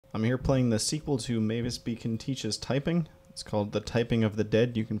I'm here playing the sequel to Mavis Beacon Teaches Typing. It's called The Typing of the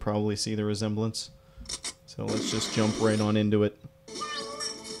Dead. You can probably see the resemblance. So let's just jump right on into it.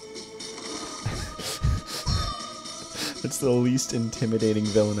 It's the least intimidating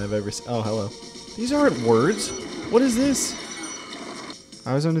villain I've ever seen. Oh, hello. These aren't words. What is this?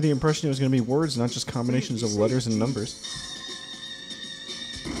 I was under the impression it was going to be words, not just combinations of letters and numbers.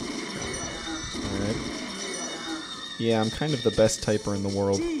 Alright. Yeah, I'm kind of the best typer in the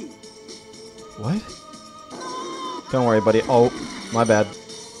world. What? Don't worry, buddy. Oh, my bad.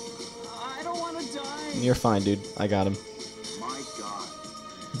 I don't want to die. You're fine, dude. I got him. My God.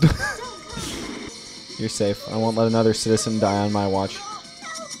 You're safe. I won't let another citizen die on my watch.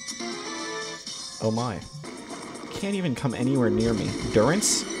 Oh my. Can't even come anywhere near me.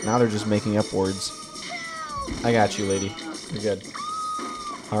 Durance? Now they're just making up words. I got you, lady. You're good.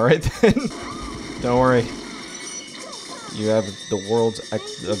 Alright then. Don't worry. You have the world's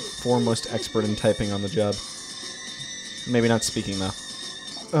foremost expert in typing on the job. Maybe not speaking, though.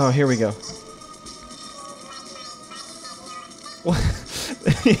 Oh, here we go. What?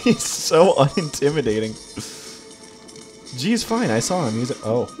 He's so unintimidating. Geez, fine. I saw him. He's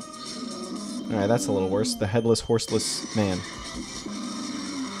oh. Alright, that's a little worse. The headless, horseless man.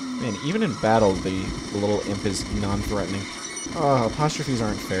 Man, even in battle, the little imp is non-threatening. Oh, apostrophes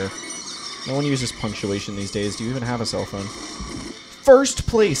aren't fair. No one uses punctuation these days. Do you even have a cell phone? First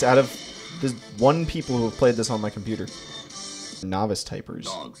place out of the one people who have played this on my computer. Novice typers.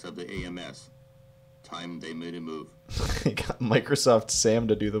 Dogs of the AMS. Time they made a move. They got Microsoft Sam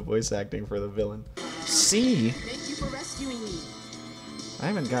to do the voice acting for the villain. C? Thank you for rescuing me. I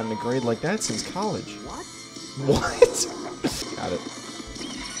haven't gotten a grade like that since college. What? What? Got it.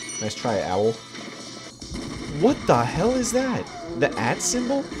 Nice try, owl. What the hell is that? The @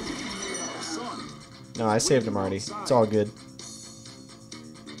 symbol? No, I saved him already. It's all good.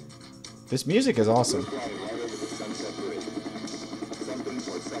 This music is awesome.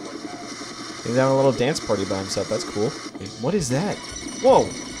 He's having a little dance party by himself. That's cool. What is that? Whoa!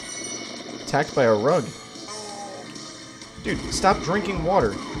 Attacked by a rug. Dude, stop drinking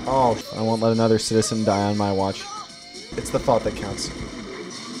water. Oh, I won't let another citizen die on my watch. It's the thought that counts.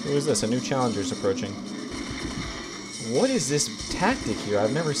 Who is this? A new challenger's approaching. What is this tactic here?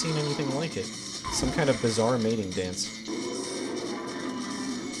 I've never seen anything like it. Some kind of bizarre mating dance.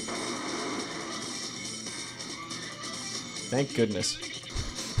 Thank goodness.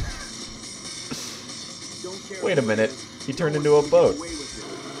 Wait a minute. He turned into a boat.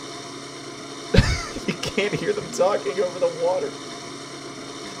 You can't hear them talking over the water.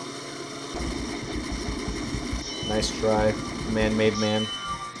 Nice try. Man-made man.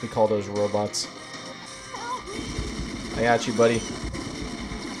 We call those robots. I got you, buddy.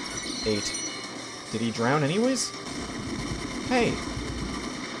 8. Did he drown anyways? Hey!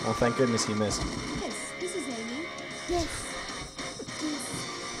 Oh, thank goodness he missed. Yes, this is Amy. Yes.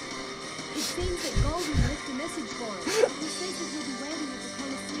 It seems that Goldie left a message for us. He says that he'll be waiting at the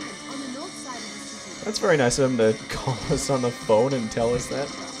Coliseum on the north side of the city. That's very nice of him to call us on the phone and tell us that.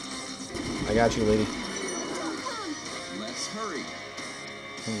 I got you, lady. Let's hurry.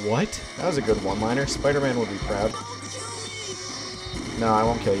 What? That was a good one-liner. Spider-Man would be proud. No, I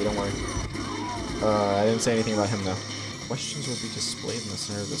won't kill you, don't worry. I didn't say anything about him, though. Questions will be displayed in the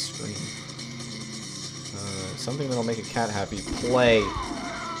center of the screen. Something that'll make a cat happy. Play!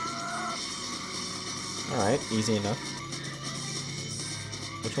 Alright, easy enough.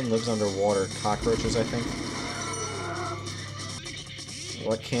 Which one lives underwater? Cockroaches, I think.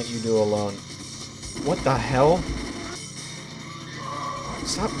 What can't you do alone? What the hell?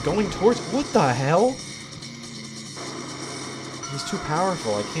 Stop going towards... What the hell? He's too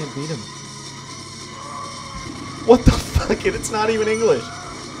powerful. I can't beat him. What the fuck? It's not even English.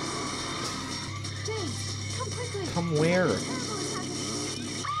 James, come quickly. Come where?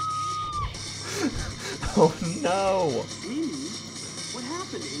 Oh no. Amy? What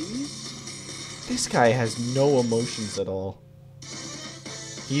happened, Amy? This guy has no emotions at all.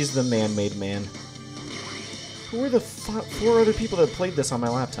 He's the man-made man. Who are the 4 other people that played this on my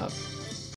laptop?